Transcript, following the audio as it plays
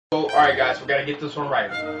So, all right, guys, we got to get this one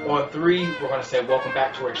right. On three, we're going to say, welcome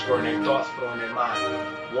back to Extraordinary Thoughts for on their mind.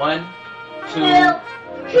 1, 2,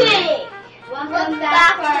 3. Welcome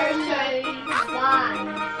back to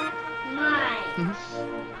Extraordinary Minds.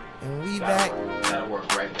 And we back. That'll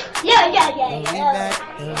work right there. Yeah. And we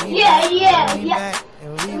back. And we Yeah. back.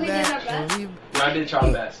 And we back. And we Y'all did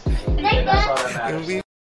y'all best. And that's all that matters.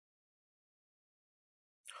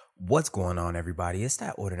 What's going on, everybody? It's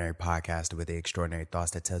that ordinary podcast with the extraordinary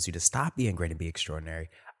thoughts that tells you to stop being great and be extraordinary.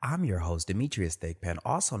 I'm your host, Demetrius Thigpen,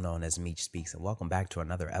 also known as Meech Speaks, and welcome back to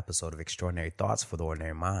another episode of Extraordinary Thoughts for the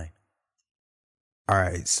Ordinary Mind. All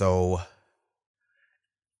right, so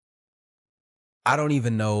I don't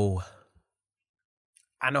even know.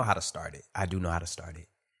 I know how to start it. I do know how to start it.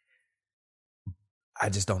 I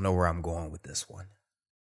just don't know where I'm going with this one.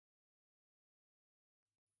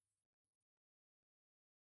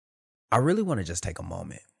 I really want to just take a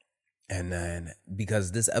moment and then,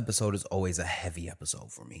 because this episode is always a heavy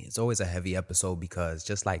episode for me. It's always a heavy episode because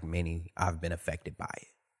just like many, I've been affected by it.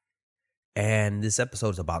 And this episode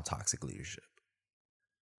is about toxic leadership.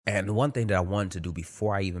 And one thing that I wanted to do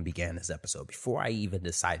before I even began this episode, before I even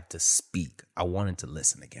decided to speak, I wanted to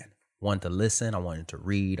listen again. I wanted to listen. I wanted to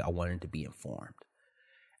read. I wanted to be informed.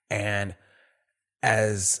 And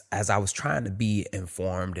as I was trying to be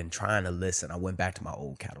informed and trying to listen, I went back to my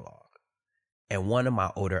old catalog. And one of my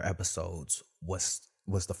older episodes was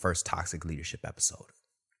the first toxic leadership episode.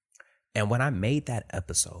 And when I made that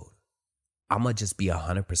episode, I'm going to just be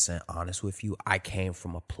 100% honest with you. I came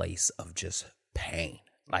from a place of just pain.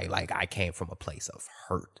 Like I came from a place of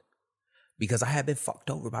hurt because I had been fucked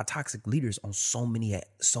over by toxic leaders on so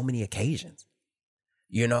many occasions.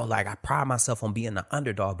 You know, like I pride myself on being the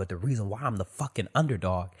underdog, but the reason why I'm the fucking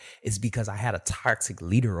underdog is because I had a toxic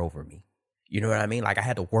leader over me. You know what I mean? Like I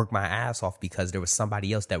had to work my ass off because there was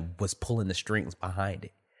somebody else that was pulling the strings behind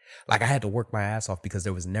it. Like I had to work my ass off because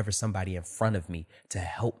there was never somebody in front of me to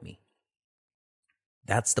help me.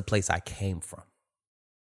 That's the place I came from.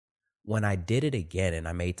 When I did it again and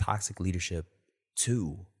I made Toxic Leadership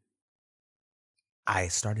 2, I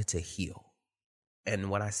started to heal. And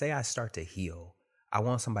when I say I start to heal, I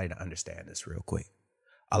want somebody to understand this real quick.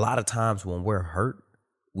 A lot of times when we're hurt,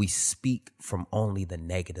 we speak from only the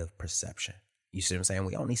negative perception. You see what I'm saying?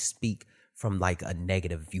 We only speak from like a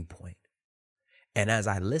negative viewpoint. And as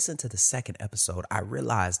I listened to the second episode, I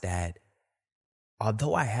realized that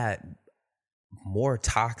although I had more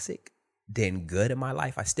toxic than good in my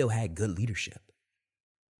life, I still had good leadership.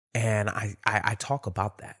 And I talk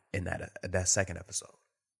about that in that second episode.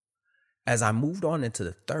 As I moved on into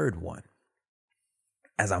the third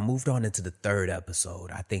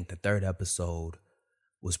episode, I think the third episode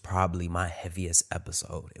was probably my heaviest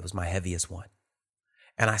episode. It was my heaviest one.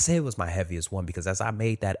 And I say it was my heaviest one because as I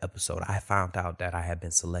made that episode, I found out that I had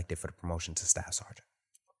been selected for the promotion to staff sergeant.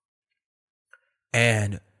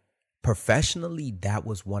 And professionally, that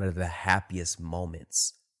was one of the happiest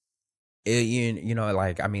moments.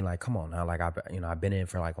 Come on now. Like I've been in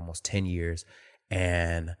for like almost 10 years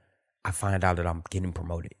and I find out that I'm getting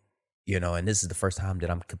promoted, and this is the first time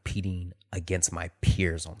that I'm competing against my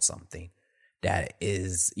peers on something. That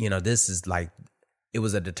is, this is like, it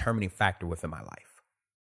was a determining factor within my life.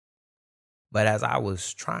 But as I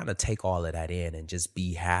was trying to take all of that in and just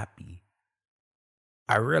be happy,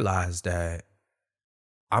 I realized that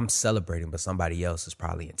I'm celebrating, but somebody else is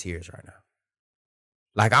probably in tears right now.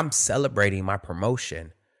 Like I'm celebrating my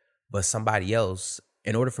promotion, but somebody else,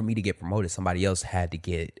 in order for me to get promoted, somebody else had to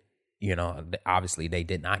get, obviously they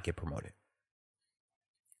did not get promoted.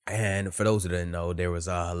 And for those who didn't know, there was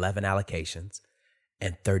 11 allocations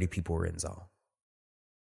and 30 people were in zone.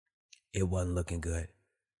 It wasn't looking good.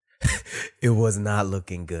 It was not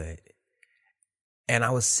looking good. And I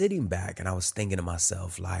was sitting back and I was thinking to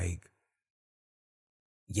myself, like,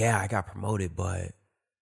 yeah, I got promoted, but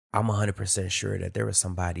I'm 100% sure that there was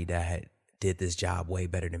somebody that did this job way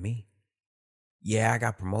better than me. Yeah, I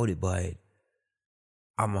got promoted, but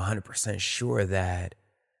I'm 100% sure that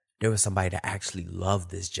there was somebody that actually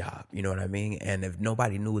loved this job. You know what I mean? And if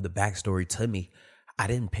nobody knew the backstory to me, I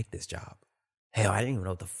didn't pick this job. Hell, I didn't even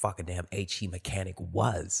know what the fuck a damn HE mechanic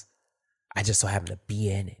was. I just so happened to be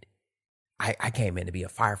in it. I came in to be a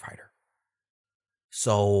firefighter.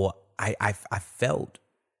 So I felt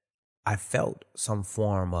some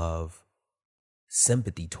form of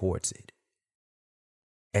sympathy towards it.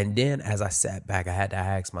 And then as I sat back, I had to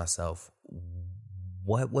ask myself,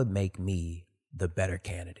 what would make me the better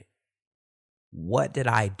candidate? What did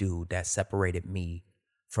I do that separated me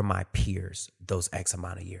from my peers those X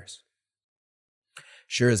amount of years?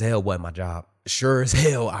 Sure as hell wasn't my job. Sure as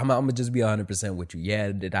hell, I'm gonna just be 100% with you.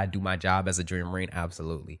 Yeah, did I do my job as a junior Marine?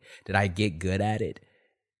 Absolutely. Did I get good at it?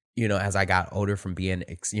 As I got older from being,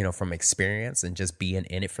 from experience and just being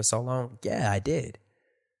in it for so long? Yeah, I did.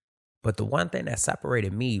 But the one thing that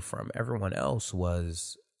separated me from everyone else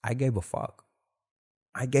was I gave a fuck.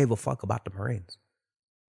 I gave a fuck about the Marines.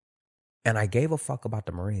 And I gave a fuck about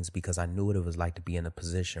the Marines because I knew what it was like to be in a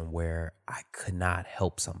position where I could not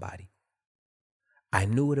help somebody. I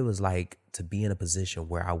knew what it was like to be in a position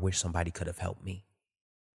where I wish somebody could have helped me.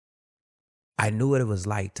 I knew what it was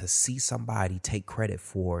like to see somebody take credit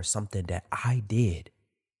for something that I did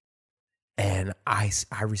and I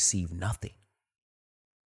received nothing.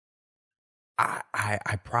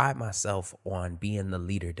 I pride myself on being the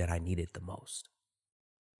leader that I needed the most.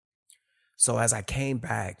 So as I came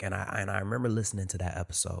back and I remember listening to that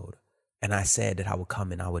episode, and I said that I would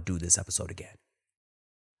come and I would do this episode again.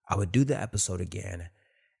 I would do the episode again,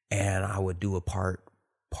 and I would do a part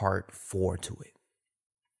 4 to it.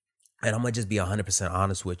 And I'm going to just be 100%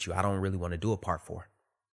 honest with you. I don't really want to do a part 4.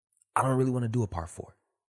 I don't really want to do a part 4.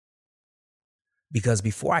 Because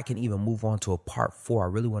before I can even move on to a part 4, I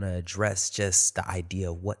really want to address just the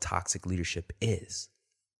idea of what toxic leadership is.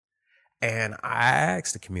 And I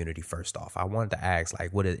asked the community first off. I wanted to ask,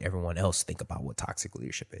 what did everyone else think about what toxic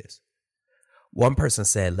leadership is? One person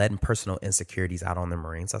said letting personal insecurities out on the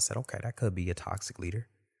Marines. I said, okay, that could be a toxic leader.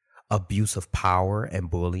 Abuse of power and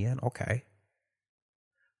bullying. Okay.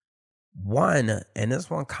 One, and this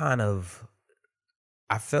one kind of,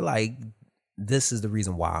 I feel like this is the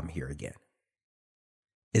reason why I'm here again,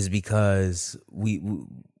 is because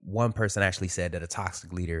one person actually said that a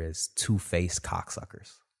toxic leader is two-faced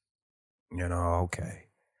cocksuckers. Okay.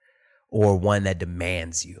 Or one that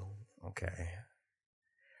demands you. Okay.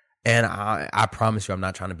 And I promise you, I'm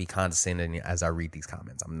not trying to be condescending as I read these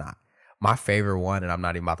comments. I'm not. My favorite one, and I'm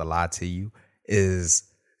not even about to lie to you, is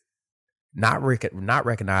not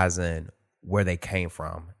recognizing where they came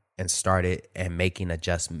from and started and making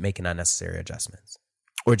unnecessary adjustments,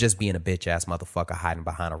 or just being a bitch ass motherfucker hiding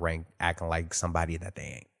behind a rank, acting like somebody that they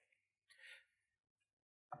ain't.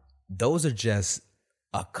 Those are just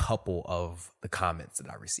a couple of the comments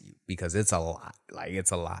that I received, because it's a lot.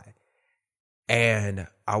 It's a lot. And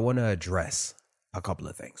I want to address a couple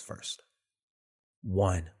of things first.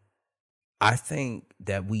 One, I think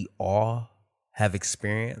that we all have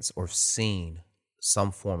experienced or seen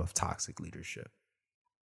some form of toxic leadership.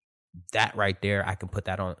 That right there, we can put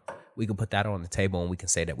that on the table and we can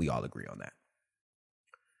say that we all agree on that.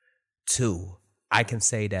 Two, I can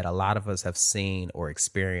say that a lot of us have seen or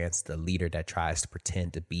experienced the leader that tries to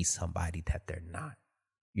pretend to be somebody that they're not.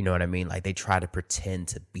 You know what I mean? They try to pretend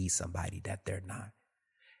to be somebody that they're not.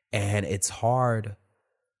 And it's hard.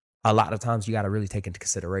 A lot of times you got to really take into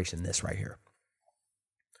consideration this right here.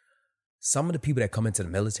 Some of the people that come into the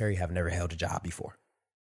military have never held a job before.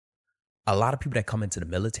 A lot of people that come into the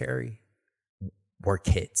military were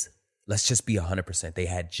kids. Let's just be 100%. They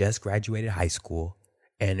had just graduated high school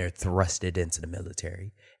and they're thrusted into the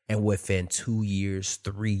military. And within 2 years,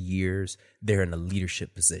 3 years, they're in a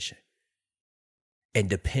leadership position. And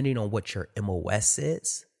depending on what your MOS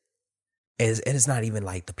is, and it's not even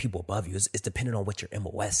like the people above you, it's depending on what your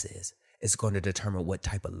MOS is, it's going to determine what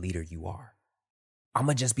type of leader you are. I'm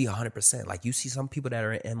going to just be 100%. You see some people that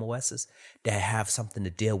are in MOSs that have something to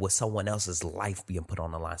deal with someone else's life being put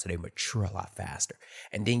on the line, so they mature a lot faster.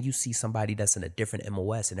 And then you see somebody that's in a different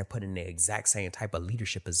MOS and they're put in the exact same type of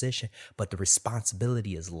leadership position, but the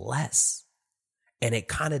responsibility is less. And it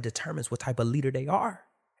kind of determines what type of leader they are.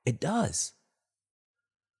 It does.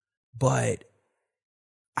 But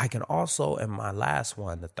I can also, in my last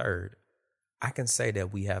one, the third, I can say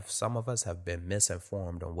that some of us have been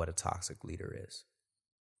misinformed on what a toxic leader is.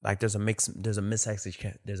 There's a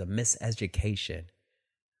miseducation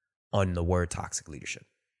on the word toxic leadership.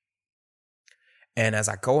 And as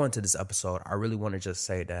I go into this episode, I really want to just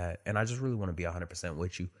say that, and I just really want to be 100%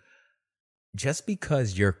 with you. Just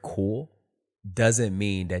because you're cool doesn't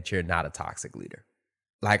mean that you're not a toxic leader.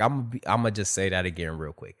 I'm gonna just say that again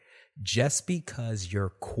real quick. Just because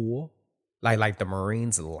you're cool, like the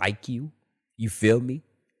Marines like you feel me?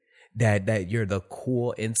 That you're the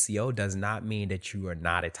cool NCO does not mean that you are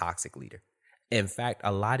not a toxic leader. In fact,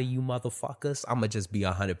 a lot of you motherfuckers, I'm going to just be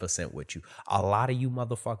 100% with you. A lot of you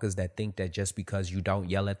motherfuckers that think that just because you don't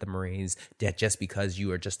yell at the Marines, that just because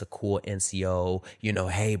you are just a cool NCO,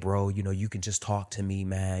 hey, bro, you can just talk to me,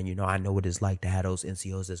 man. I know what it's like to have those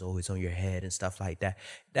NCOs that's always on your head and stuff like that.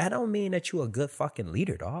 That don't mean that you're a good fucking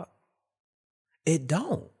leader, dog. It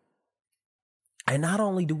don't. And not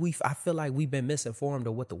only I feel like we've been misinformed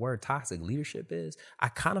of what the word toxic leadership is, I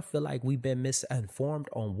kind of feel like we've been misinformed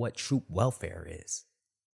on what troop welfare is.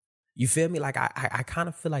 You feel me? Like I kind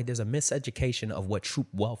of feel like there's a miseducation of what troop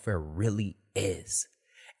welfare really is.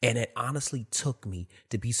 And it honestly took me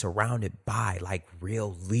to be surrounded by like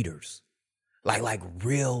real leaders, like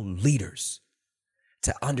real leaders,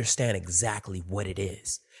 to understand exactly what it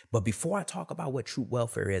is. But before I talk about what troop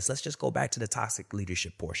welfare is, let's just go back to the toxic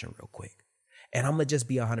leadership portion real quick. And I'm going to just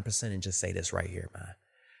be 100% and just say this right here, man.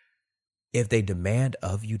 If they demand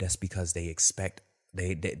of you, that's because they expect,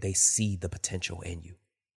 they see the potential in you.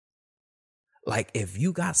 Like if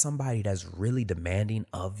you got somebody that's really demanding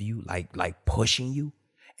of you, like pushing you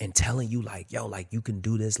and telling you like, yo, like you can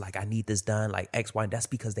do this, like I need this done, like X, Y, that's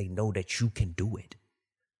because they know that you can do it.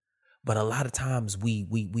 But a lot of times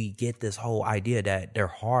we get this whole idea that they're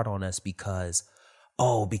hard on us because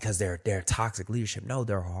they're toxic leadership. No,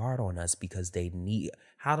 they're hard on us because they need.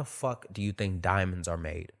 How the fuck do you think diamonds are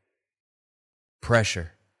made?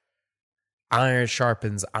 Pressure. Iron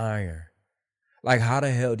sharpens iron. Like, how the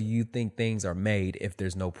hell do you think things are made if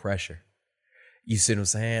there's no pressure? You see what I'm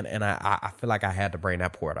saying? And I feel like I had to bring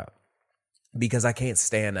that part up because I can't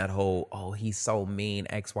stand that whole, oh, he's so mean,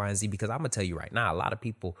 X, Y, and Z. Because I'm going to tell you right now, a lot of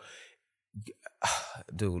people,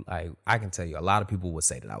 dude, like I can tell you, a lot of people would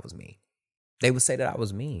say that I was mean. They would say that I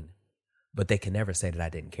was mean, but they can never say that I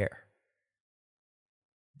didn't care.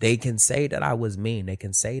 They can say that I was mean. They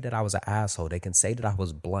can say that I was an asshole. They can say that I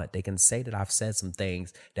was blunt. They can say that I've said some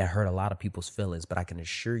things that hurt a lot of people's feelings, but I can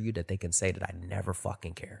assure you that they can say that I never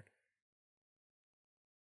fucking cared.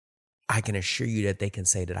 I can assure you that they can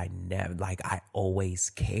say that I never, like I always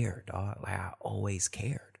cared, dog. Like I always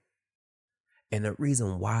cared. And the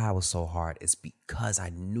reason why I was so hard is because I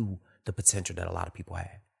knew the potential that a lot of people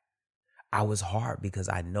had. I was hard because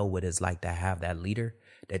I know what it's like to have that leader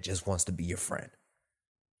that just wants to be your friend.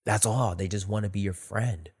 That's all. They just want to be your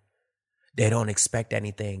friend. They don't expect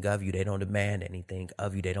anything of you. They don't demand anything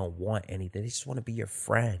of you. They don't want anything. They just want to be your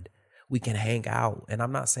friend. We can hang out. And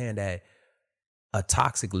I'm not saying that a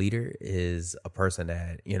toxic leader is a person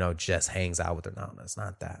that, just hangs out with them. No, it's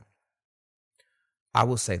not that. I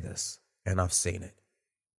will say this, and I've seen it.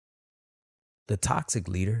 The toxic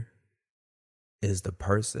leader is the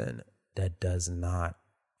person that does not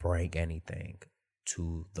bring anything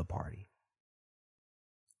to the party.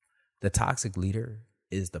 The toxic leader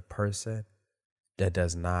is the person that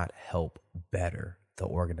does not help better the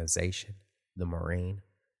organization, the Marine,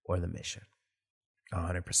 or the mission.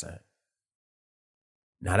 100%.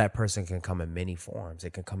 Now that person can come in many forms.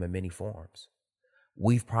 It can come in many forms.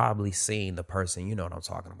 We've probably seen the person, you know what I'm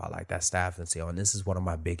talking about, like that staff NCO. And this is one of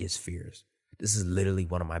my biggest fears. This is literally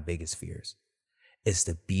one of my biggest fears. Is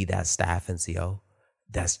to be that staff NCO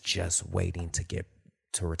that's just waiting to get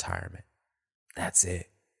to retirement. That's it.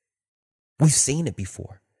 We've seen it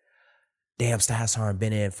before. Damn, Staff Sergeant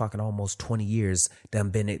been in fucking almost 20 years.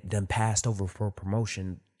 Done passed over for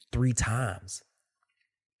promotion 3 times.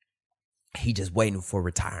 He just waiting for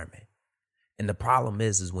retirement. And the problem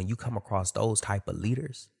is when you come across those type of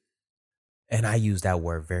leaders, and I use that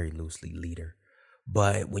word very loosely, leader,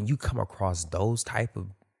 but when you come across those type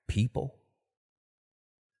of people,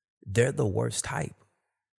 they're the worst type.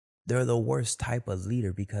 They're the worst type of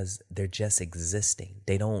leader because they're just existing.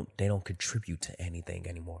 They don't contribute to anything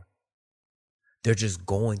anymore. They're just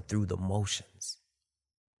going through the motions.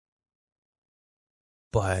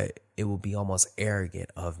 But it would be almost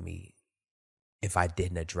arrogant of me if I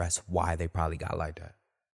didn't address why they probably got like that.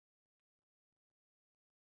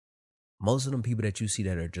 Most of them people that you see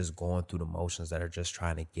that are just going through the motions, that are just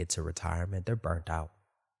trying to get to retirement, they're burnt out.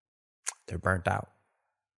 They're burnt out.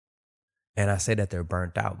 And I say that they're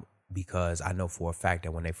burnt out because I know for a fact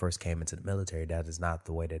that when they first came into the military, that is not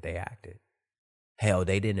the way that they acted. Hell,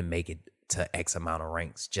 they didn't make it to X amount of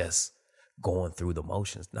ranks just going through the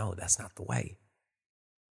motions. No, that's not the way.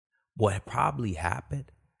 What probably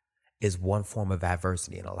happened is one form of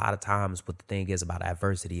adversity. And a lot of times what the thing is about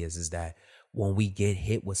adversity is that when we get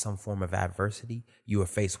hit with some form of adversity, you are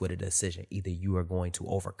faced with a decision. Either you are going to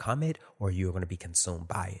overcome it or you are going to be consumed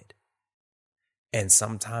by it. And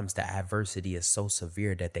sometimes the adversity is so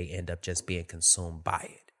severe that they end up just being consumed by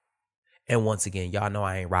it. And once again, y'all know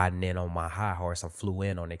I ain't riding in on my high horse. I flew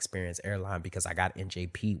in on Experience Airline because I got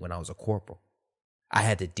NJP when I was a corporal. I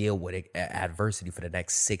had to deal with adversity for the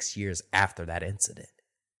next 6 years after that incident.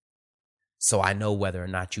 So I know whether or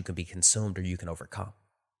not you can be consumed or you can overcome.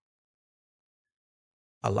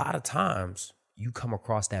 A lot of times you come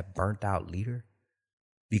across that burnt out leader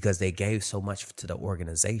because they gave so much to the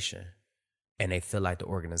organization and they feel like the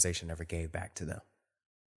organization never gave back to them.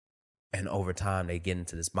 And over time, they get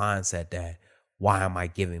into this mindset that, Why am I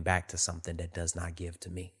giving back to something that does not give to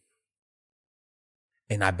me?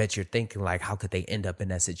 And I bet you're thinking like, how could they end up in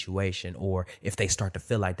that situation? Or if they start to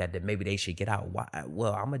feel like that, then maybe they should get out. Why?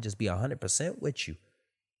 Well, I'm going to just be 100% with you.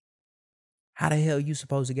 How the hell you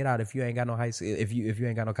supposed to get out if you ain't got no high school, if you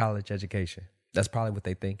ain't got no college education? That's probably what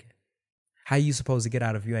they thinking. How you supposed to get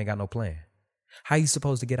out if you ain't got no plan? How you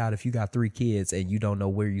supposed to get out if you got 3 kids and you don't know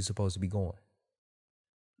where you supposed to be going?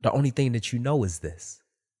 The only thing that you know is this.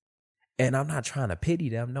 And I'm not trying to pity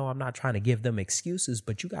them. No, I'm not trying to give them excuses,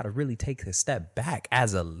 but you got to really take a step back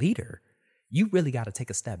as a leader. You really got to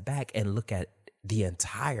take a step back and look at the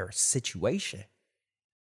entire situation.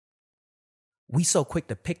 We so quick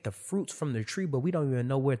to pick the fruits from the tree, but we don't even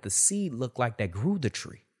know where the seed looked like that grew the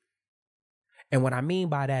tree. And what I mean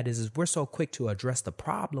by that is we're so quick to address the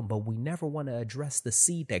problem, but we never want to address the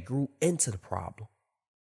seed that grew into the problem.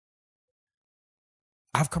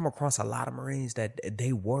 I've come across a lot of Marines that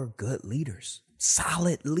they were good leaders,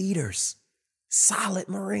 solid Marines.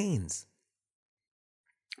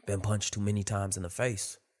 Been punched too many times in the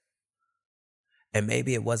face. And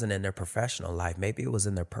maybe it wasn't in their professional life. Maybe it was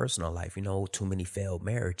in their personal life. You know, too many failed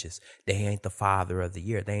marriages. They ain't the father of the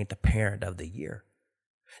year. They ain't the parent of the year.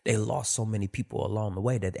 They lost so many people along the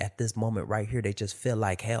way that at this moment right here, they just feel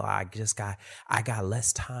like, hell, I got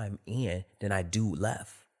less time in than I do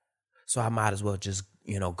left. So I might as well just,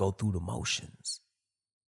 go through the motions.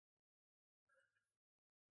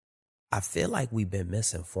 I feel like we've been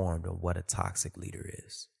misinformed on what a toxic leader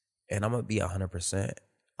is. And I'm going to be 100%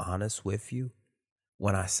 honest with you.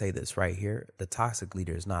 When I say this right here, the toxic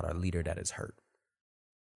leader is not a leader that is hurt.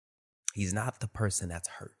 He's not the person that's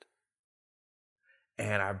hurt.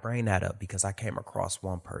 And I bring that up because I came across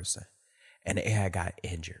one person and they had got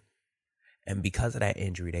injured. And because of that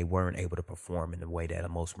injury, they weren't able to perform in the way that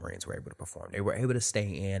most Marines were able to perform. They were able to stay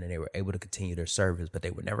in and they were able to continue their service, but they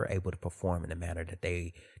were never able to perform in the manner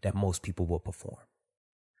that most people will perform.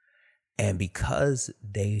 And because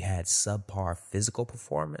they had subpar physical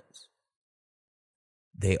performance,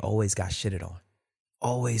 they always got shitted on.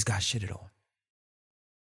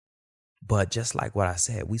 But just like what I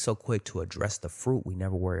said, we so quick to address the fruit, we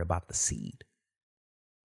never worry about the seed.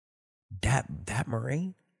 That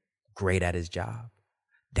Marine, great at his job.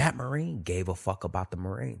 That Marine gave a fuck about the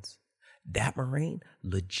Marines. That Marine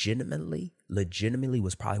legitimately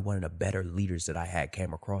was probably one of the better leaders that I had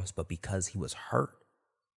came across. But because he was hurt,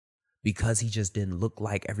 because he just didn't look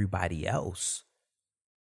like everybody else,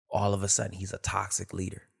 all of a sudden he's a toxic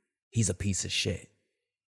leader. He's a piece of shit.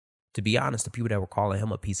 To be honest, the people that were calling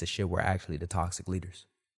him a piece of shit were actually the toxic leaders.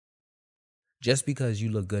 Just because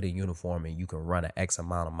you look good in uniform and you can run an X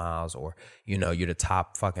amount of miles or, you're the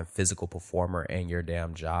top fucking physical performer in your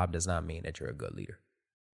damn job does not mean that you're a good leader.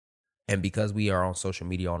 And because we are on social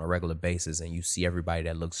media on a regular basis and you see everybody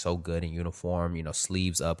that looks so good in uniform,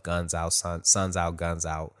 sleeves up, guns out, suns out, guns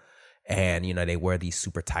out. And, they wear these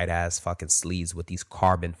super tight ass fucking sleeves with these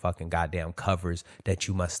carbon fucking goddamn covers that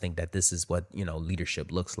you must think that this is what,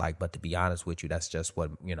 leadership looks like. But to be honest with you, that's just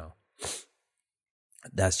what,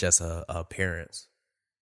 that's just a appearance.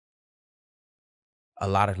 A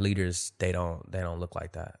lot of leaders, they don't look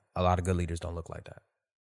like that. A lot of good leaders don't look like that.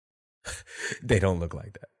 They don't look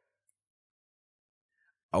like that.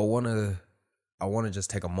 I want to just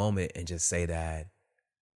take a moment and just say that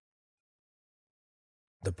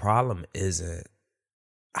the problem isn't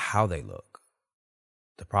how they look.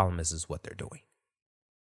 The problem is what they're doing.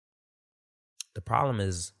 The problem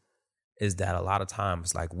is that a lot of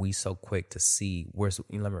times, like, we so quick to see let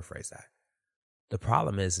me rephrase that. The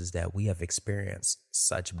problem is that we have experienced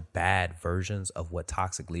such bad versions of what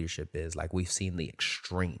toxic leadership is. Like, we've seen the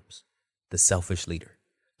extremes, the selfish leader,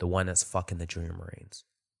 the one that's fucking the junior Marines,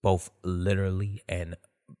 both literally and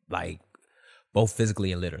both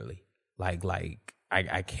physically and literally.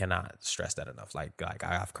 I cannot stress that enough. Like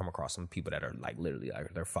I've come across some people that are literally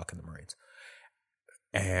they're fucking the Marines.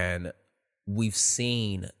 And we've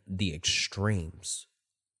seen the extremes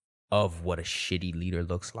of what a shitty leader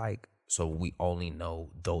looks like. So we only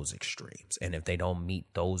know those extremes. And if they don't meet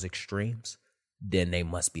those extremes, then they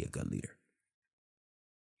must be a good leader.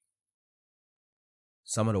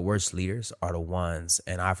 Some of the worst leaders are the ones,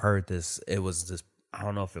 and I've heard this, I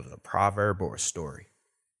don't know if it was a proverb or a story.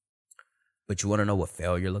 But you want to know what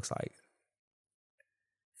failure looks like?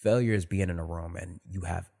 Failure is being in a room and you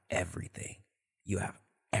have everything. You have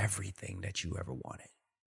everything that you ever wanted.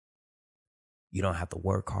 You don't have to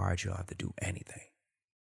work hard. You don't have to do anything.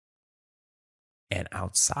 And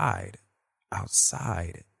outside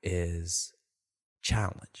is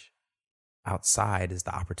challenge. Outside is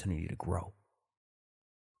the opportunity to grow.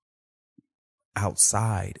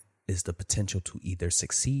 Outside is the potential to either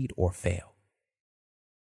succeed or fail.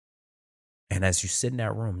 And as you sit in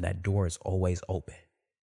that room, that door is always open.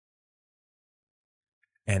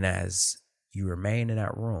 And as you remain in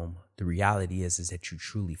that room, the reality is that you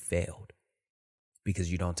truly failed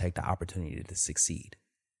because you don't take the opportunity to succeed.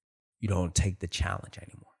 You don't take the challenge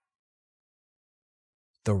anymore.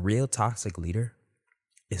 The real toxic leader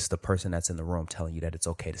is the person that's in the room telling you that it's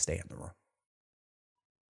okay to stay in the room.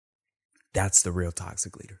 That's the real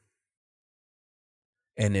toxic leader.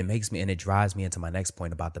 And it drives me into my next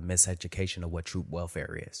point about the miseducation of what troop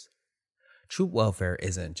welfare is. Troop welfare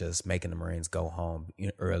isn't just making the Marines go home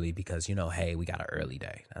early because, hey, we got an early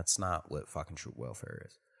day. That's not what fucking troop welfare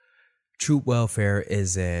is. Troop welfare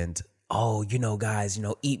isn't, guys,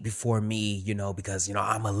 eat before me, because,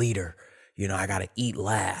 I'm a leader. I got to eat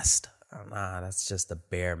last. Nah, that's just the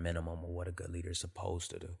bare minimum of what a good leader is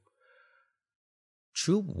supposed to do.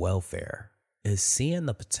 Troop welfare is seeing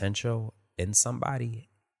the potential in somebody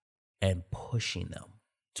and pushing them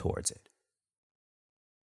towards it.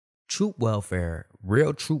 Troop welfare,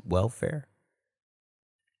 real troop welfare,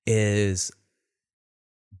 is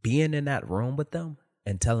being in that room with them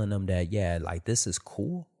and telling them that, this is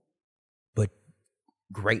cool, but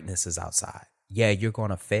greatness is outside. Yeah, you're going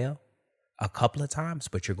to fail a couple of times,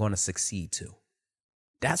 but you're going to succeed too.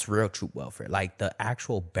 That's real troop welfare. Like the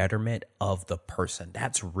actual betterment of the person.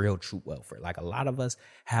 That's real troop welfare. Like a lot of us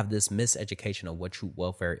have this miseducation of what troop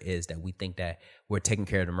welfare is, that we think that we're taking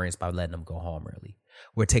care of the Marines by letting them go home early.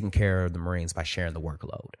 We're taking care of the Marines by sharing the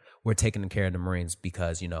workload. We're taking care of the Marines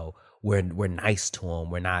because, we're nice to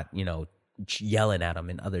them. We're not, yelling at them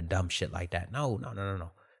and other dumb shit like that. No.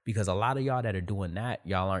 Because a lot of y'all that are doing that,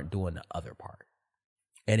 y'all aren't doing the other part.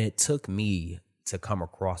 And it took me to come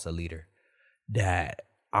across a leader that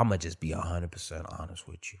I'm going to just be 100% honest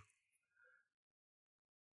with you.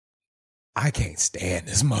 I can't stand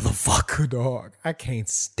this motherfucker, dog. I can't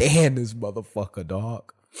stand this motherfucker,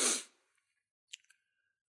 dog.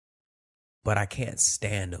 But I can't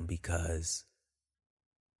stand him because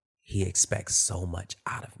he expects so much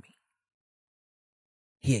out of me.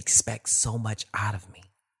 He expects so much out of me.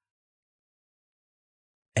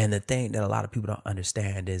 And the thing that a lot of people don't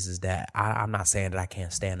understand is that I'm not saying that I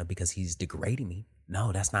can't stand him because he's degrading me.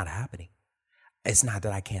 No, that's not happening. It's not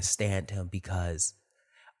that I can't stand him because,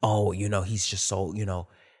 he's just so,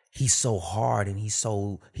 he's so hard and he's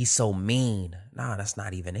so mean. No, that's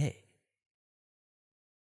not even it.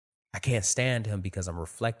 I can't stand him because I'm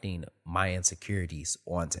reflecting my insecurities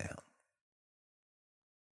onto him.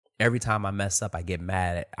 Every time I mess up, I get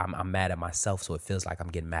mad. I'm mad at myself, so it feels like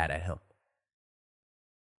I'm getting mad at him.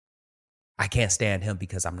 I can't stand him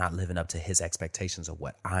because I'm not living up to his expectations of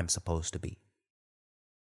what I'm supposed to be.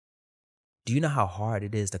 Do you know how hard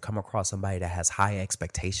it is to come across somebody that has high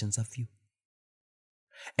expectations of you?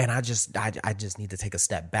 And I just need to take a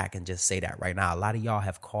step back and just say that right now. A lot of y'all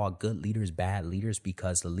have called good leaders bad leaders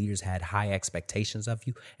because the leaders had high expectations of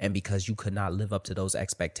you, and because you could not live up to those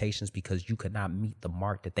expectations, because you could not meet the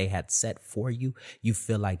mark that they had set for you, you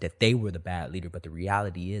feel like that they were the bad leader. But the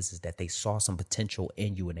reality is that they saw some potential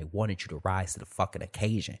in you and they wanted you to rise to the fucking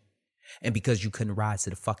occasion. And because you couldn't rise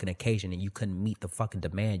to the fucking occasion and you couldn't meet the fucking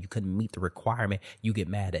demand, you couldn't meet the requirement, you get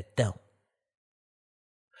mad at them.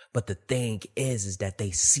 But the thing is that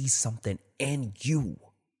they see something in you.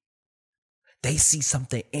 They see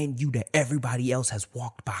something in you that everybody else has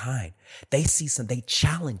walked behind. They see they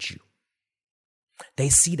challenge you. They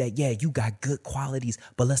see that, you got good qualities,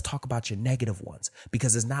 but let's talk about your negative ones.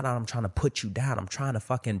 Because it's not that I'm trying to put you down. I'm trying to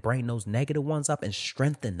fucking bring those negative ones up and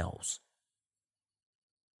strengthen those.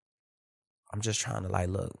 I'm just trying to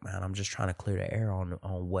look, man, I'm just trying to clear the air on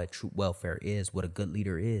what troop welfare is, what a good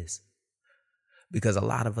leader is. Because a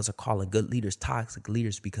lot of us are calling good leaders toxic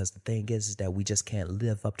leaders because the thing is that we just can't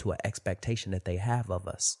live up to an expectation that they have of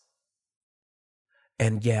us.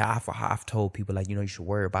 And I've told people you should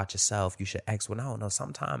worry about yourself. You should no,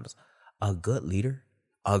 sometimes a good leader,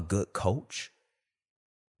 a good coach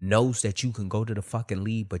knows that you can go to the fucking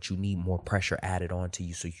lead, but you need more pressure added on to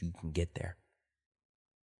you so you can get there.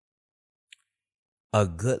 A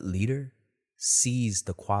good leader sees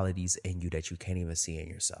the qualities in you that you can't even see in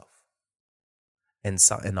yourself. And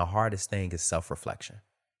the hardest thing is self-reflection.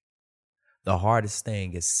 The hardest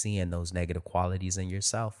thing is seeing those negative qualities in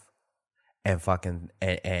yourself and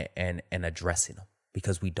and addressing them,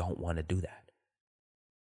 because we don't want to do that.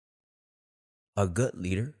 A good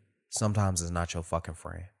leader sometimes is not your fucking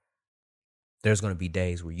friend. There's going to be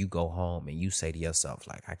days where you go home and you say to yourself,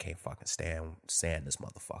 I can't fucking stand this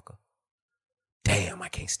motherfucker. Damn, I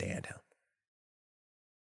can't stand him.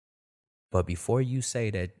 But before you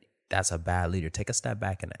say that that's a bad leader, take a step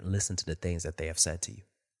back and listen to the things that they have said to you.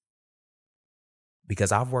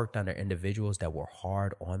 Because I've worked under individuals that were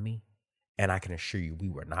hard on me And I can assure you, we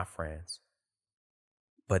were not friends.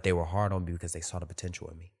 But they were hard on me because they saw the potential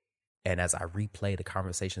in me. And as I replay the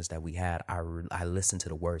conversations that we had, I listened to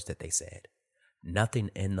the words that they said. Nothing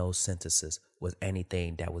in those sentences was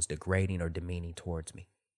anything that was degrading or demeaning towards me.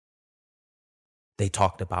 They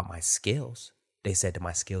talked about my skills. They said that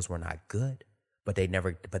my skills were not good, but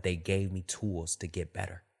they gave me tools to get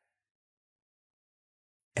better.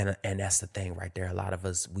 And that's the thing right there. A lot of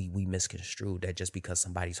us, we misconstrue that just because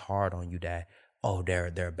somebody's hard on you that, oh, they're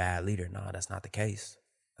a bad leader. No, that's not the case.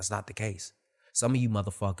 That's not the case. Some of you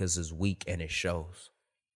motherfuckers is weak and it shows.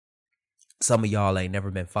 Some of y'all ain't never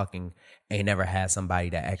had somebody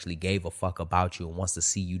that actually gave a fuck about you and wants to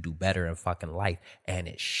see you do better in fucking life. And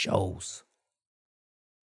it shows.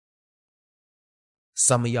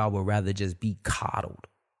 Some of y'all would rather just be coddled,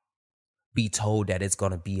 be told that it's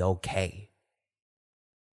going to be okay.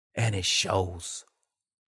 And it shows.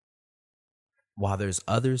 While there's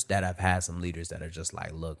others that have had some leaders that are just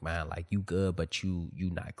like, look, man, like you good, but you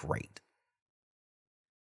not great.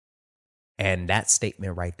 And that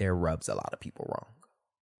statement right there rubs a lot of people wrong.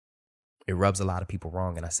 It rubs a lot of people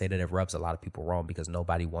wrong. And I say that it rubs a lot of people wrong because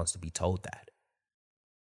nobody wants to be told that.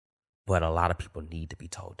 But a lot of people need to be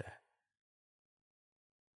told that.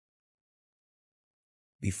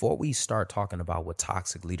 Before we start talking about what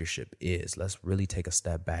toxic leadership is, let's really take a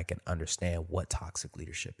step back and understand what toxic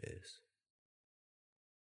leadership is.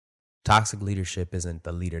 Toxic leadership isn't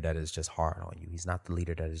the leader that is just hard on you. He's not the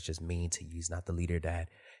leader that is just mean to you. He's not the leader that,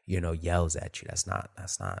 yells at you. That's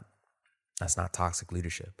not toxic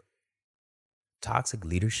leadership. Toxic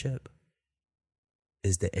leadership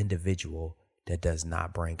is the individual that does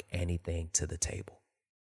not bring anything to the table.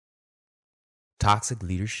 Toxic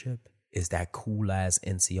leadership is that cool ass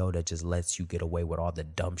NCO that just lets you get away with all the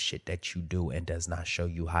dumb shit that you do and does not show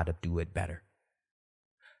you how to do it better.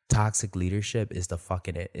 Toxic leadership is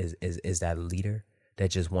is that leader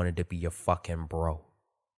that just wanted to be your fucking bro.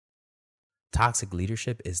 Toxic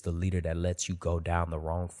leadership is the leader that lets you go down the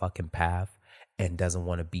wrong fucking path and doesn't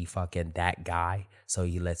want to be fucking that guy, so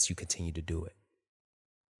he lets you continue to do it.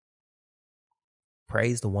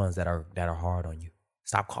 Praise the ones that are hard on you.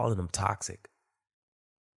 Stop calling them toxic.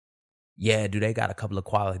 Yeah, do they got a couple of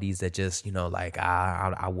qualities that just,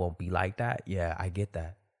 I won't be like that? Yeah, I get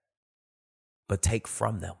that. But take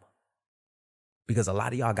from them. Because a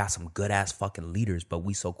lot of y'all got some good ass fucking leaders, but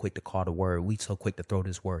we so quick to we so quick to throw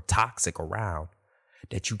this word toxic around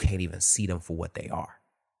that you can't even see them for what they are.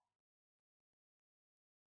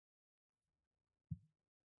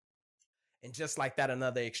 And just like that,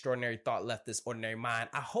 another extraordinary thought left this ordinary mind.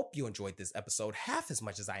 I hope you enjoyed this episode half as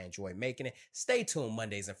much as I enjoyed making it. Stay tuned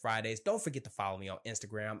Mondays and Fridays. Don't forget to follow me on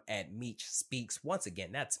Instagram at Meech Speaks. Once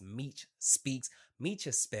again, that's Meech Speaks. Meech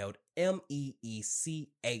is spelled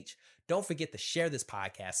MEECH. Don't forget to share this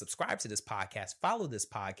podcast, subscribe to this podcast, follow this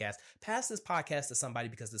podcast, pass this podcast to somebody,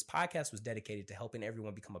 because this podcast was dedicated to helping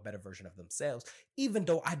everyone become a better version of themselves. Even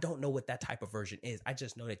though I don't know what that type of version is, I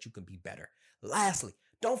just know that you can be better. Lastly,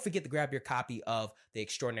 don't forget to grab your copy of The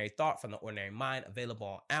Extraordinary Thought from the Ordinary Mind, available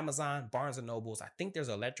on Amazon, Barnes & Nobles. I think there's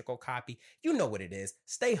an electrical copy. You know what it is.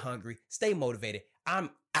 Stay hungry, stay motivated. I'm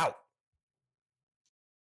out.